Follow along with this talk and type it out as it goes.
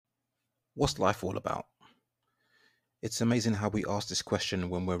What's life all about? It's amazing how we ask this question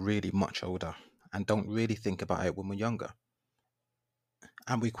when we're really much older and don't really think about it when we're younger.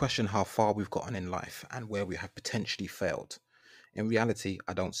 And we question how far we've gotten in life and where we have potentially failed. In reality,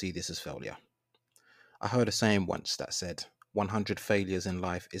 I don't see this as failure. I heard a saying once that said, 100 failures in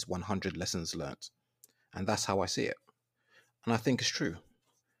life is 100 lessons learnt. And that's how I see it. And I think it's true.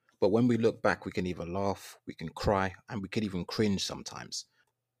 But when we look back, we can either laugh, we can cry, and we can even cringe sometimes.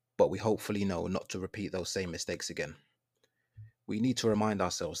 But we hopefully know not to repeat those same mistakes again. We need to remind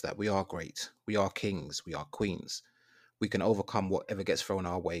ourselves that we are great, we are kings, we are queens. We can overcome whatever gets thrown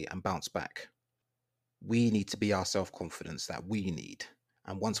our way and bounce back. We need to be our self confidence that we need.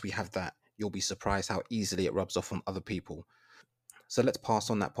 And once we have that, you'll be surprised how easily it rubs off on other people. So let's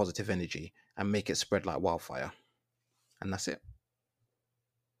pass on that positive energy and make it spread like wildfire. And that's it.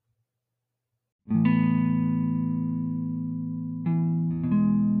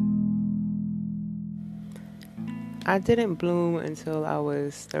 I didn't bloom until I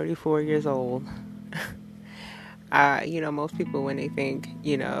was 34 years old. Most people, when they think,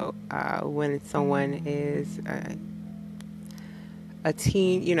 when someone is a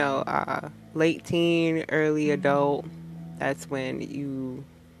teen, late teen, early adult, that's when you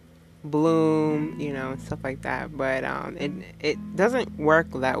bloom, and stuff like that. But it doesn't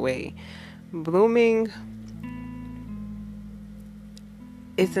work that way. Blooming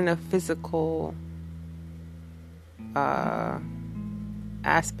isn't a physical uh,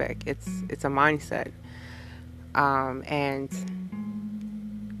 aspect. It's a mindset. And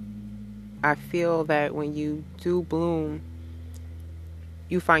I feel that when you do bloom,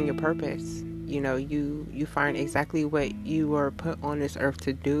 you find your purpose. You find exactly what you were put on this earth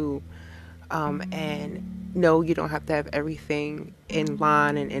to do. And no, you don't have to have everything in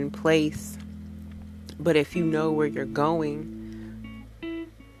line and in place. But if you know where you're going,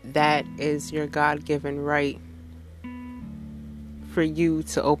 that is your God-given right for you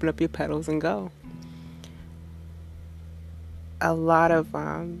to open up your petals and go. A lot of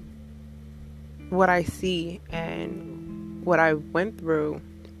what I see and what I went through,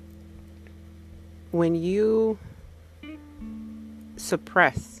 when you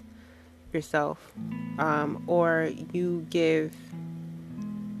suppress yourself, or you give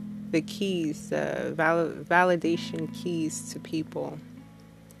the keys, the validation keys to people,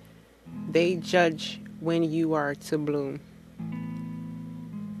 they judge when you are to bloom.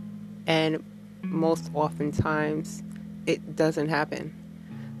 And most oftentimes, it doesn't happen.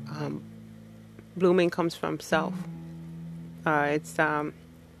 Blooming comes from self. It's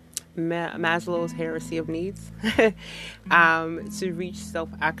Maslow's hierarchy of needs, to reach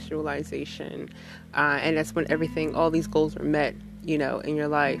self-actualization. And that's when all these goals are met, in your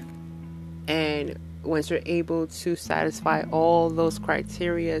life. And once you're able to satisfy all those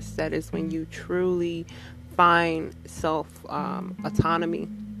criteria, that is when you truly find self-autonomy,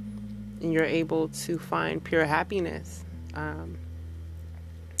 and you're able to find pure happiness.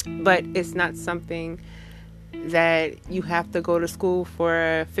 But it's not something that you have to go to school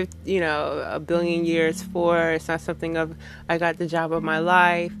for 50, a billion years for. It's not something of, I got the job of my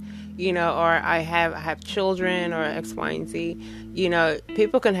life, or I have children, or X, Y, and Z.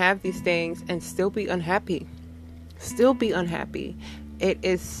 People can have these things and still be unhappy. It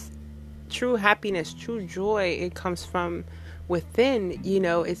is true happiness, true joy. It comes from within.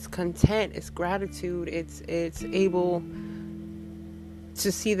 It's content, it's gratitude, it's able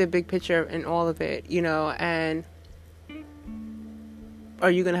to see the big picture in all of it. And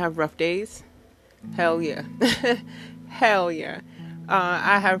are you gonna have rough days? Hell yeah. Hell yeah.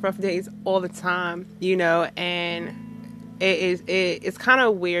 I have rough days all the time, and it's kind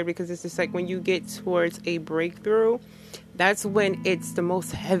of weird, because it's just like when you get towards a breakthrough, that's when it's the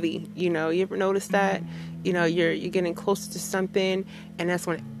most heavy. You ever notice that? You're getting closer to something, and that's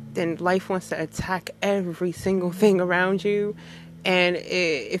when then life wants to attack every single thing around you. And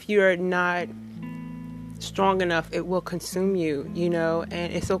if you're not strong enough, it will consume you,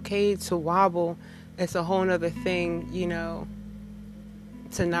 and it's okay to wobble. It's a whole nother thing,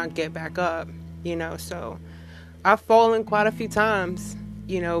 to not get back up, so I've fallen quite a few times,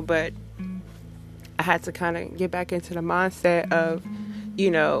 but I had to kind of get back into the mindset of,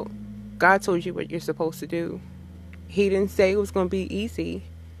 God told you what you're supposed to do. He didn't say it was going to be easy,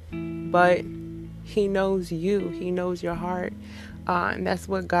 but He knows you. He knows your heart. And that's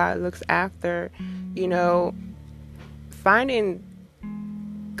what God looks after, finding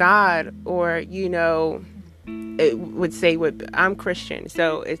God, or, it would say I'm Christian.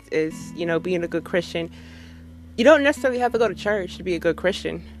 So it's being a good Christian. You don't necessarily have to go to church to be a good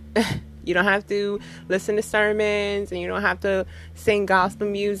Christian. You don't have to listen to sermons, and you don't have to sing gospel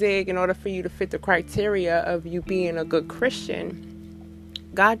music in order for you to fit the criteria of you being a good Christian.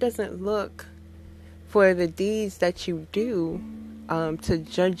 God doesn't look for the deeds that you do to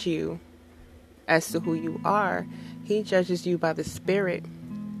judge you as to who you are. He judges you by the Spirit.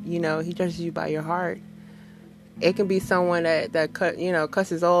 He judges you by your heart. It can be someone that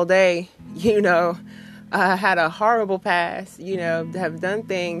cusses all day, had a horrible past, have done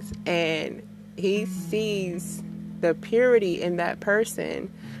things, and he sees the purity in that person,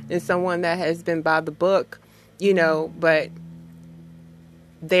 and someone that has been by the book, but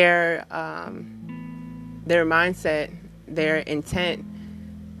their mindset, their intent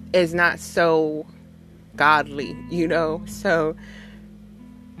is not so godly, so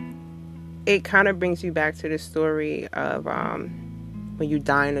it kind of brings you back to the story of when you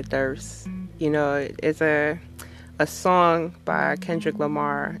dying of thirst. It's a song by Kendrick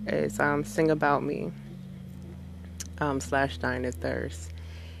Lamar. It's Sing About Me / Dying of Thirst.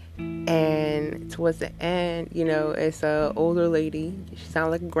 And towards the end, it's a older lady. She sounds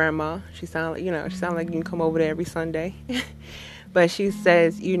like a grandma. She sounds like you can come over there every Sunday. But she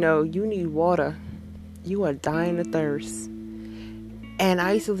says, you need water. You are dying of thirst. And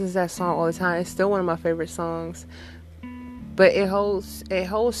I used to listen to that song all the time. It's still one of my favorite songs. But it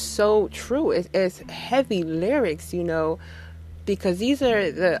holds so true. It's heavy lyrics, because these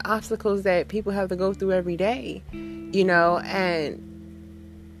are the obstacles that people have to go through every day, and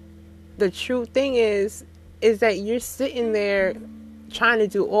the true thing is that you're sitting there trying to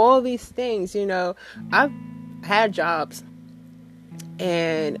do all these things. I've had jobs,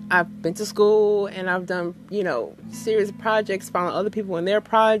 and I've been to school, and I've done, series of projects, following other people in their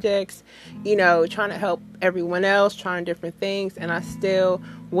projects, trying to help everyone else, trying different things, and I still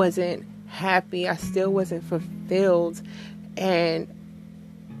wasn't happy. I still wasn't fulfilled, and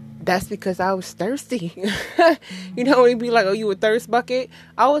that's because I was thirsty. When you be like, oh, you a thirst bucket?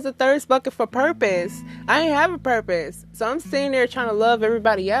 I was a thirst bucket for purpose. I didn't have a purpose. So I'm sitting there trying to love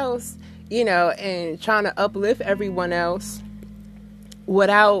everybody else, and trying to uplift everyone else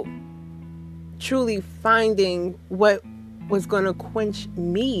without truly finding what was going to quench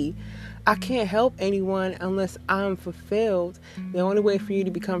me. I can't help anyone unless I'm fulfilled. The only way for you to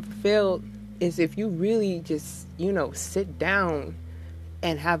become fulfilled is if you really just, sit down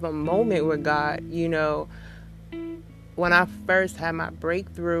and have a moment with God. When I first had my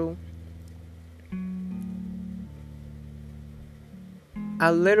breakthrough,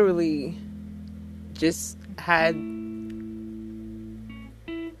 I literally just had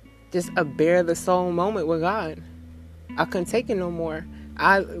a bare the soul moment with God. I couldn't take it no more.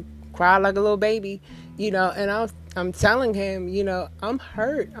 I cried like a little baby, and I'm telling him, I'm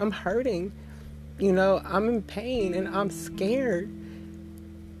hurt. I'm hurting. I'm in pain and I'm scared.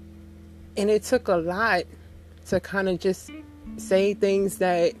 And it took a lot to kind of just say things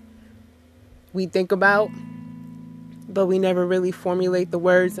that we think about, but we never really formulate the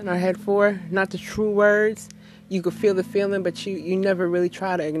words in our head for. Not the true words. You could feel the feeling, but you never really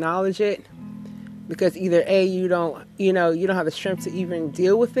try to acknowledge it, because either A, you don't have the strength to even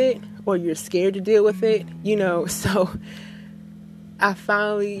deal with it, or you're scared to deal with it, So I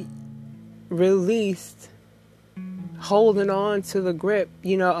finally released holding on to the grip,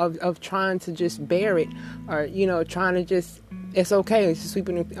 of trying to just bear it, or, trying to just, it's okay, it's just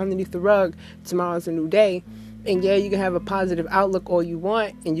sweeping underneath the rug. Tomorrow's a new day. And yeah, you can have a positive outlook all you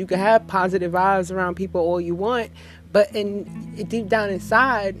want, and you can have positive vibes around people all you want, but deep down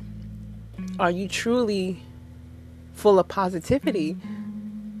inside, are you truly full of positivity?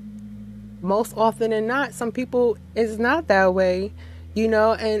 Most often than not, some people is not that way,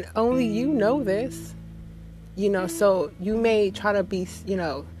 and only this, so you may try to be,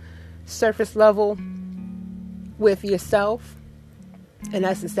 surface level with yourself, and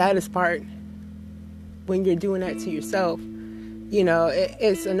that's the saddest part. When you're doing that to yourself,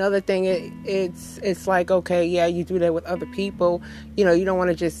 it's another thing. It's like, okay, yeah, you do that with other people. You don't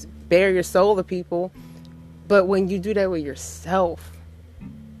want to just bare your soul to people. But when you do that with yourself,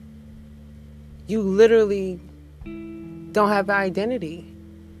 you literally don't have an identity.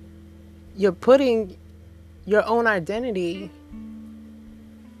 You're putting your own identity,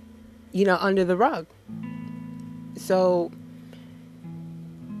 under the rug. So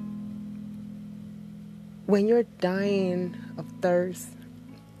when you're dying of thirst,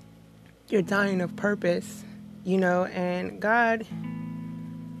 you're dying of purpose, and God,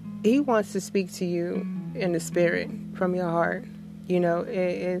 He wants to speak to you in the spirit from your heart.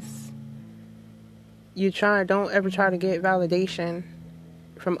 It's, don't ever try to get validation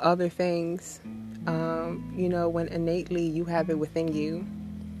from other things, when innately you have it within you.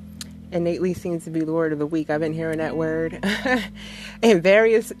 innately seems to be the word of the week. I've been hearing that word in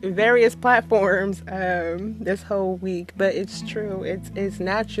various platforms this whole week, but it's true. It's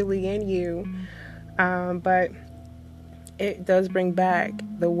naturally in you, but it does bring back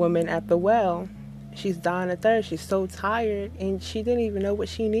the woman at the well. She's dying of thirst. She's so tired, and she didn't even know what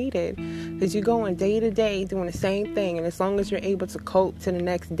she needed. Because you go on day to day doing the same thing, and as long as you're able to cope to the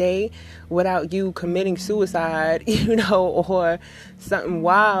next day without you committing suicide, or something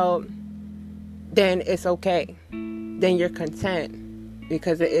wild, then it's okay. Then you're content,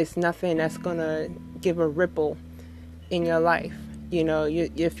 because it's nothing that's gonna give a ripple in your life.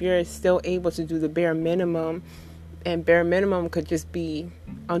 If you're still able to do the bare minimum. And bare minimum could just be,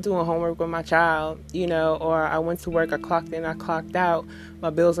 I'm doing homework with my child, or I went to work, I clocked in, I clocked out, my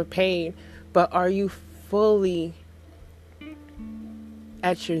bills are paid. But are you fully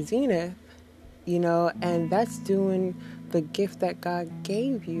at your zenith, and that's doing the gift that God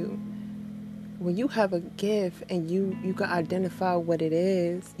gave you. When you have a gift and you can identify what it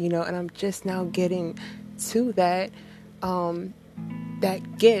is, and I'm just now getting to that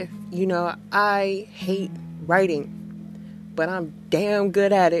gift. I hate writing, but I'm damn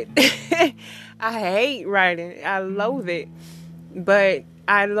good at it. I hate writing. I loathe it. But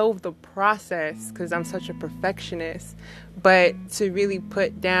I loathe the process because I'm such a perfectionist. But to really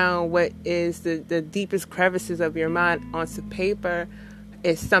put down what is the deepest crevices of your mind onto paper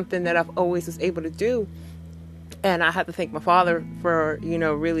is something that I've always was able to do. And I have to thank my father for,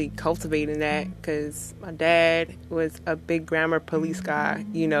 really cultivating that, because my dad was a big grammar police guy.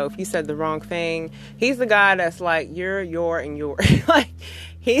 If you said the wrong thing, he's the guy that's like, you're, and you're. Like,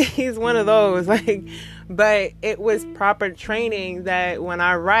 he's one of those. Like, but it was proper training that when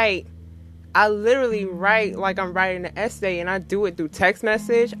I write, I literally write like I'm writing an essay, and I do it through text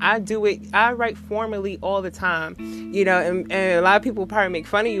message. I write formally all the time, and a lot of people probably make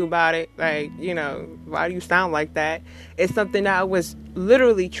fun of you about it. Like, why do you sound like that? It's something that I was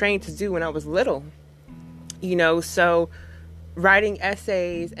literally trained to do when I was little, so writing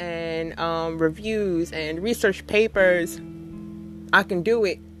essays and reviews and research papers, I can do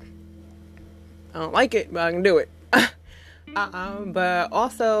it. I don't like it, but I can do it. But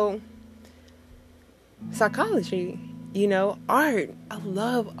also psychology, art. I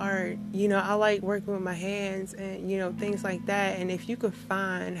love art. I like working with my hands and, things like that. And if you could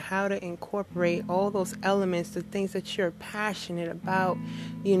find how to incorporate all those elements, the things that you're passionate about,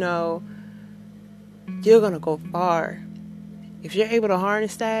 you're going to go far. If you're able to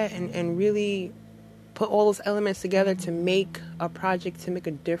harness that and really put all those elements together to make a project, to make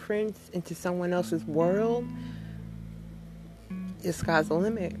a difference into someone else's world, the sky's the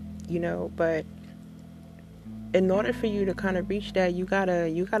limit, but in order for you to kind of reach that, you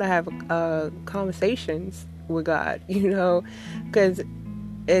gotta have conversations with God, because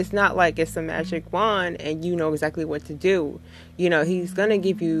it's not like it's a magic wand and you know exactly what to do. He's gonna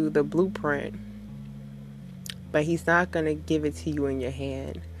give you the blueprint, but he's not gonna give it to you in your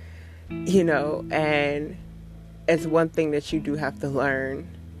hand, and it's one thing that you do have to learn.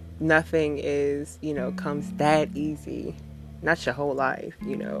 Nothing is, comes that easy, not your whole life,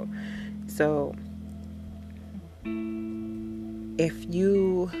 so if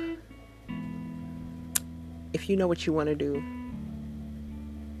you know what you want to do,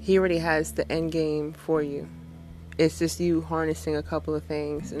 he already has the end game for you. It's just you harnessing a couple of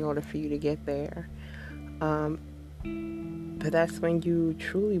things in order for you to get there. But that's when you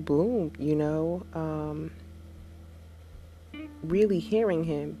truly bloom, really hearing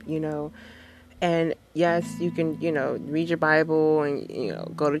him, And yes, you can, read your Bible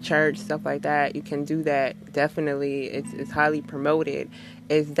and, go to church, stuff like that. You can do that. Definitely. It's highly promoted.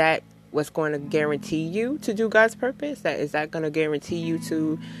 Is that what's going to guarantee you to do God's purpose? Is that going to guarantee you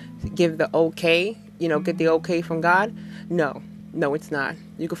to give the okay, get the okay from God? No, it's not.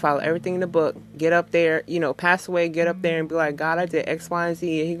 You can follow everything in the book. Get up there, pass away, get up there and be like, God, I did X, Y, and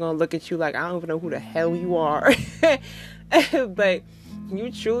Z. And he's going to look at you like, I don't even know who the hell you are. But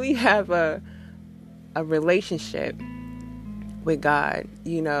you truly have a relationship with God,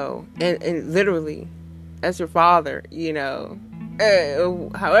 and literally as your father,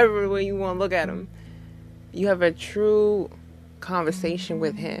 however way you want to look at him, you have a true conversation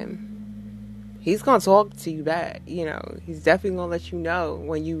with him. He's going to talk to you back, he's definitely going to let you know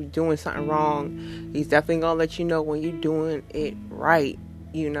when you're doing something wrong. He's definitely going to let you know when you're doing it right,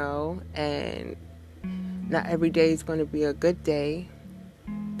 and not every day is going to be a good day.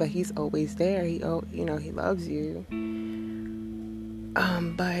 But he's always there. He loves you.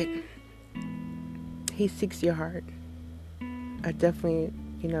 But he seeks your heart. I definitely,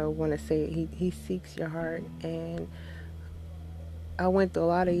 want to say he seeks your heart. And I went through a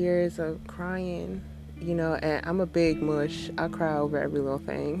lot of years of crying, and I'm a big mush. I cry over every little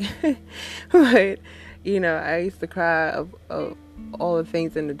thing. But, I used to cry of all the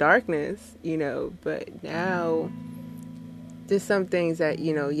things in the darkness, but now there's some things that,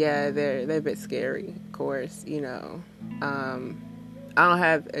 yeah, they're a bit scary, of course, I don't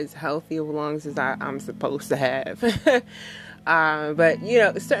have as healthy of lungs as I'm supposed to have.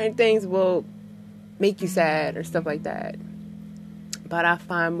 But, certain things will make you sad or stuff like that. But I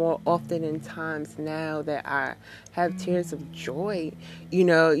find more often in times now that I have tears of joy.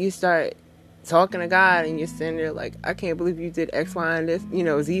 You start talking to God and you're sitting there like, I can't believe you did X, Y, and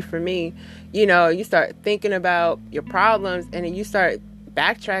this, Z for me. You start thinking about your problems and then you start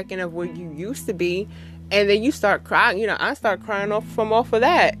backtracking of where you used to be. And then you start crying. I start crying off of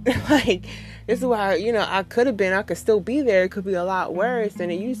that. Like, this is why, I could have been, I could still be there. It could be a lot worse.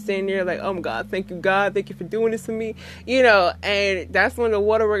 And then you sitting there like, oh my God, thank you, God. Thank you for doing this for me. And that's when the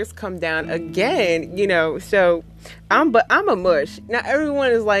waterworks come down again, So I'm a mush. Not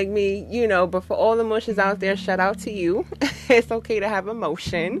everyone is like me, but for all the mushes out there, shout out to you. It's okay to have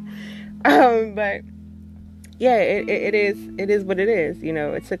emotion. But yeah, it is what it is.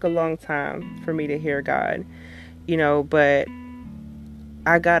 It took a long time for me to hear God, but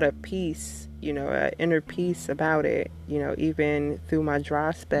I got a peace, an inner peace about it, even through my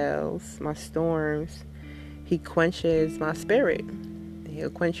dry spells, my storms. He quenches my spirit. He'll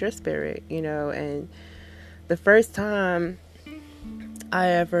quench your spirit, and the first time I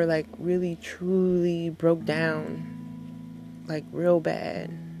ever like really truly broke down, like real bad,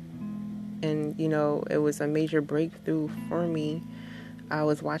 and it was a major breakthrough for me. I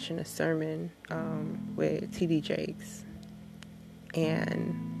was watching a sermon with T.D. Jakes,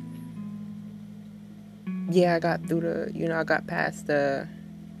 and yeah, I got through I got past the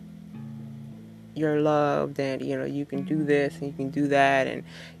you're loved and you can do this and you can do that, and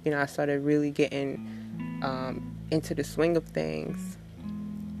I started really getting into the swing of things.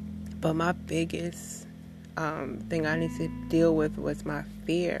 But my biggest thing I need to deal with was my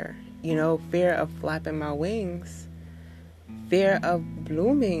fear. Fear of flapping my wings, fear of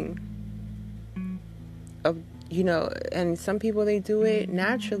blooming, and some people, they do it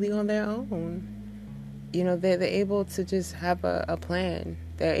naturally on their own. They're able to just have a plan.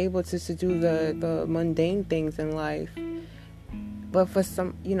 They're able to do the mundane things in life. But for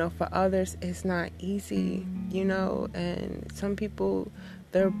some, for others, it's not easy, and some people,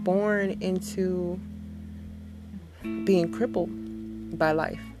 they're born into being crippled by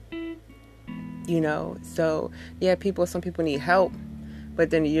life. So yeah, some people need help, but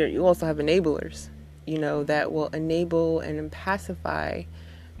then you also have enablers, that will enable and pacify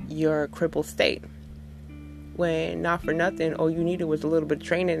your crippled state. When not for nothing, all you needed was a little bit of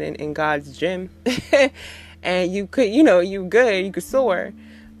training in God's gym, and you could, you good, you could soar,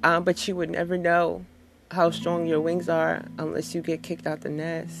 but you would never know how strong your wings are unless you get kicked out the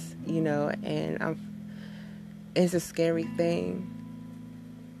nest, and it's a scary thing.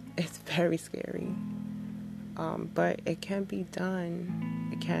 It's very scary. But it can be done.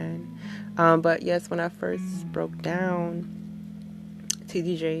 It can. But yes, when I first broke down,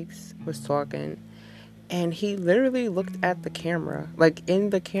 T.D. Jakes was talking, and he literally looked at the camera, like in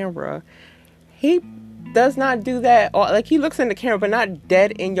the camera. He does not do that, or like he looks in the camera, but not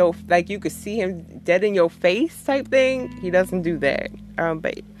dead in your, like you could see him dead in your face type thing. He doesn't do that.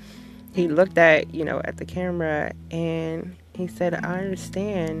 But he looked at the camera, and he said, I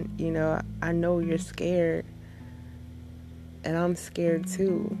understand, I know you're scared, and I'm scared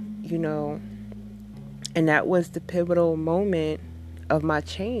too, and that was the pivotal moment of my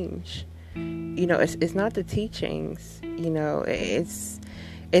change. It's not the teachings, it's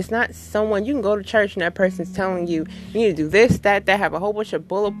not someone, you can go to church and that person's telling you, you need to do this, that, have a whole bunch of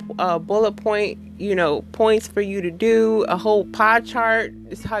bullet point, points for you to do, a whole pie chart.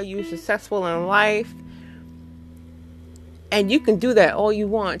 This is how you're successful in life. And you can do that all you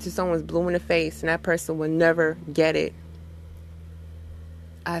want to someone's blue in the face, and that person will never get it.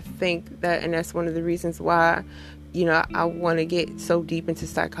 I think that, and that's one of the reasons why, I want to get so deep into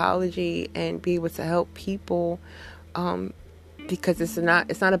psychology and be able to help people, because it's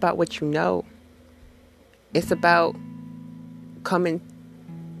not about what you know. It's about coming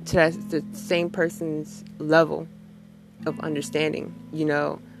to the same person's level of understanding,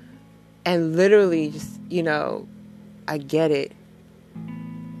 and literally just, I get it.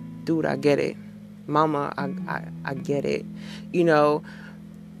 Dude, I get it. Mama, I get it.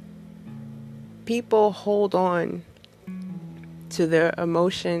 People hold on to their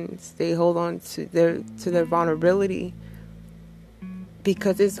emotions. They hold on to their vulnerability,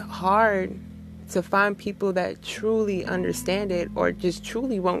 because it's hard to find people that truly understand it or just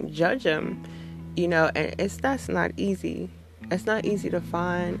truly won't judge them, and that's not easy. It's not easy to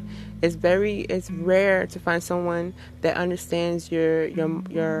find. It's rare to find someone that understands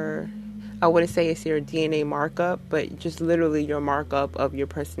your I wouldn't say it's your DNA markup, but just literally your markup of your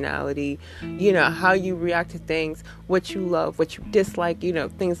personality, how you react to things, what you love, what you dislike,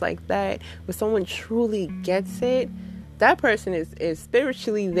 things like that. When someone truly gets it, that person is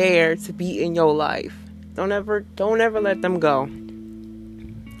spiritually there to be in your life. Don't ever let them go.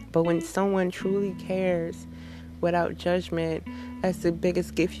 But when someone truly cares without judgment, that's the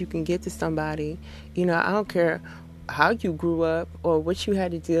biggest gift you can get to somebody. I don't care how you grew up or what you had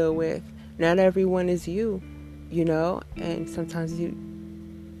to deal with. Not everyone is you, and sometimes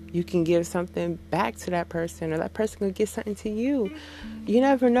you can give something back to that person, or that person can give something to you. You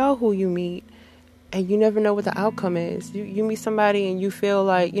never know who you meet, and you never know what the outcome is. You meet somebody and you feel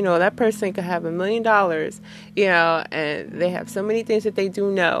like, that person could have $1 million, and they have so many things that they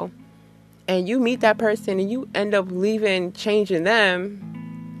do know. And you meet that person and you end up changing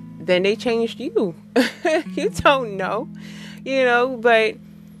them, then they changed you. You don't know, but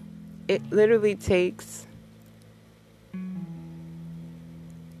it literally takes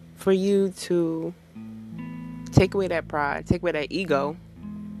for you to take away that pride, take away that ego.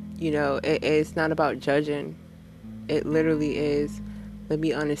 It's not about judging. It literally is, let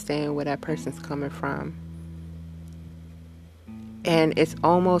me understand where that person's coming from. And it's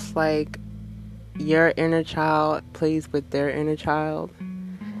almost like your inner child plays with their inner child.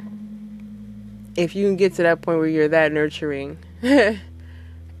 If you can get to that point where you're that nurturing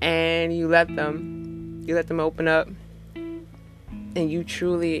and you let them open up and you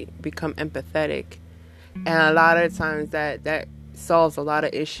truly become empathetic, and a lot of times that solves a lot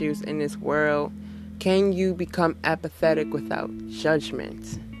of issues in this world. Can you become apathetic without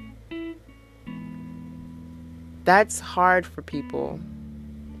judgment? That's hard for people,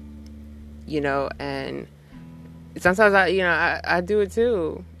 and sometimes I do it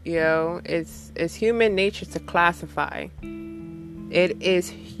too. It's human nature to classify. It is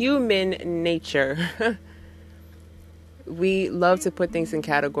human nature. We love to put things in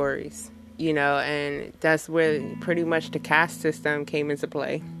categories, and that's where pretty much the caste system came into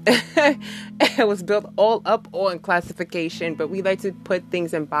play. It was built all up on classification, but we like to put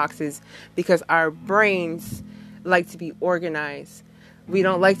things in boxes because our brains like to be organized. We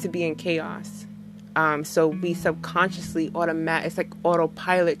don't like to be in chaos. So we subconsciously it's like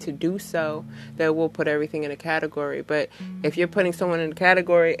autopilot to do so, that we'll put everything in a category. But if you're putting someone in a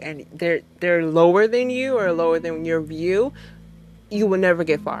category and they're lower than you or lower than your view, you will never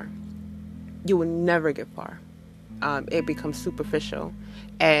get far. You will never get far. It becomes superficial,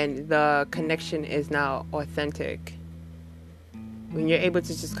 and the connection is now authentic. When you're able to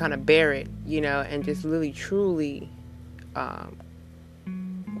just kind of bear it, and just really truly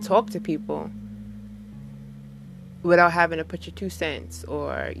talk to people without having to put your 2 cents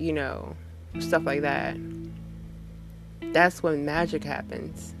or, stuff like that. That's when magic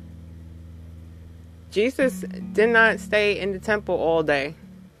happens. Jesus did not stay in the temple all day.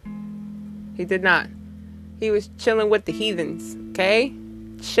 He did not. He was chilling with the heathens, okay?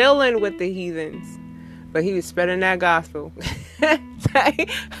 Chilling with the heathens. But he was spreading that gospel. Can't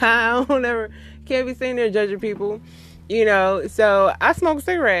be sitting there judging people. So I smoke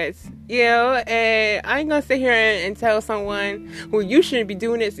cigarettes, and I ain't gonna sit here and tell someone, well, you shouldn't be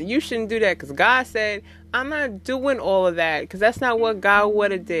doing this and you shouldn't do that because God said. I'm not doing all of that because that's not what God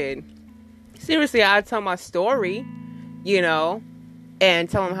would have did. Seriously, I tell my story, and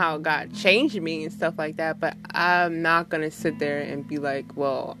tell them how God changed me and stuff like that, but I'm not gonna sit there and be like,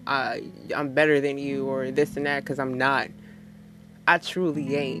 well, I'm better than you or this and that, because I'm not. I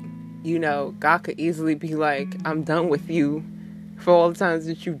truly ain't. God could easily be like, I'm done with you for all the times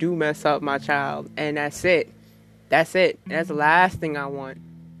that you do mess up, my child. And that's it. That's it. That's the last thing I want.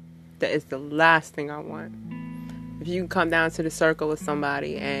 That is the last thing I want. If you can come down to the circle of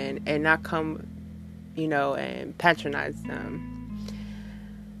somebody and not come, and patronize them.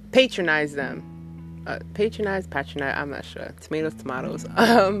 Patronize, I'm not sure. Tomatoes.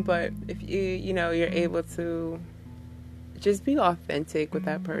 But if you're able to just be authentic with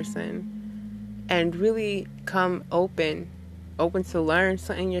that person and really come open to learn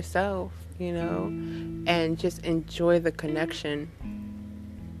something yourself, and just enjoy the connection.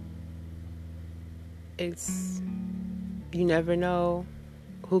 You never know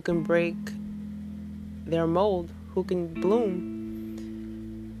who can break their mold, who can bloom.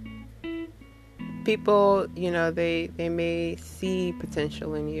 People, they may see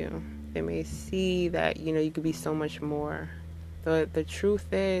potential in you. They may see that, you could be so much more. The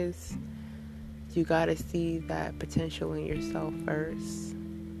truth is, You gotta see that potential in yourself first.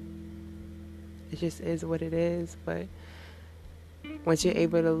 It just is what it is. But once you're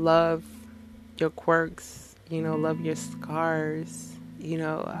able to love your quirks, love your scars.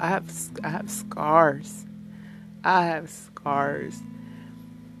 I have scars. I have scars.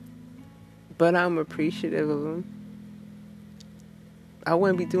 But I'm appreciative of them. I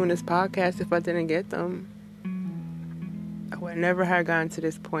wouldn't be doing this podcast if I didn't get them. I would never have gotten to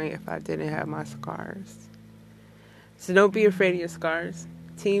this point if I didn't have my scars. So don't be afraid of your scars.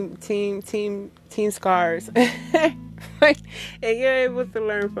 Team scars. And you're able to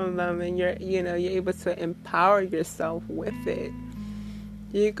learn from them, and you're able to empower yourself with it.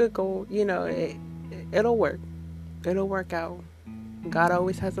 You could go, it'll work. It'll work out. God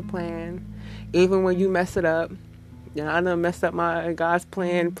always has a plan. Even when you mess it up. I done messed up my God's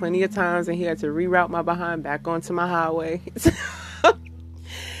plan plenty of times, and he had to reroute my behind back onto my highway.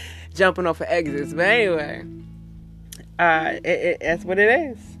 Jumping off of exits. But anyway, that's what it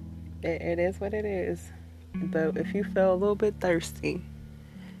is. It is what it is. But if you feel a little bit thirsty,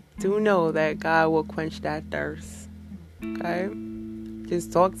 do know that God will quench that thirst. Okay?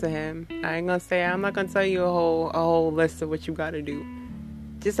 Just talk to him. I'm not gonna tell you a whole list of what you gotta do.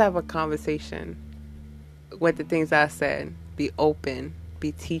 Just have a conversation with the things I said. Be open.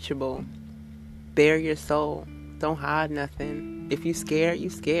 Be teachable. Bare your soul. Don't hide nothing. If you scared, you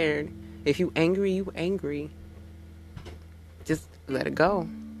scared. If you angry, you angry. Just let it go.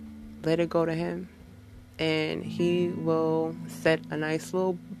 Let it go to him. And he will set a nice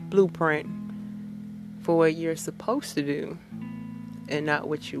little blueprint for what you're supposed to do and not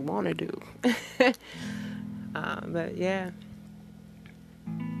what you want to do. But yeah.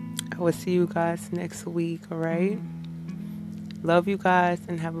 I will see you guys next week, alright? Love you guys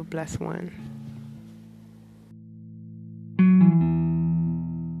and have a blessed one.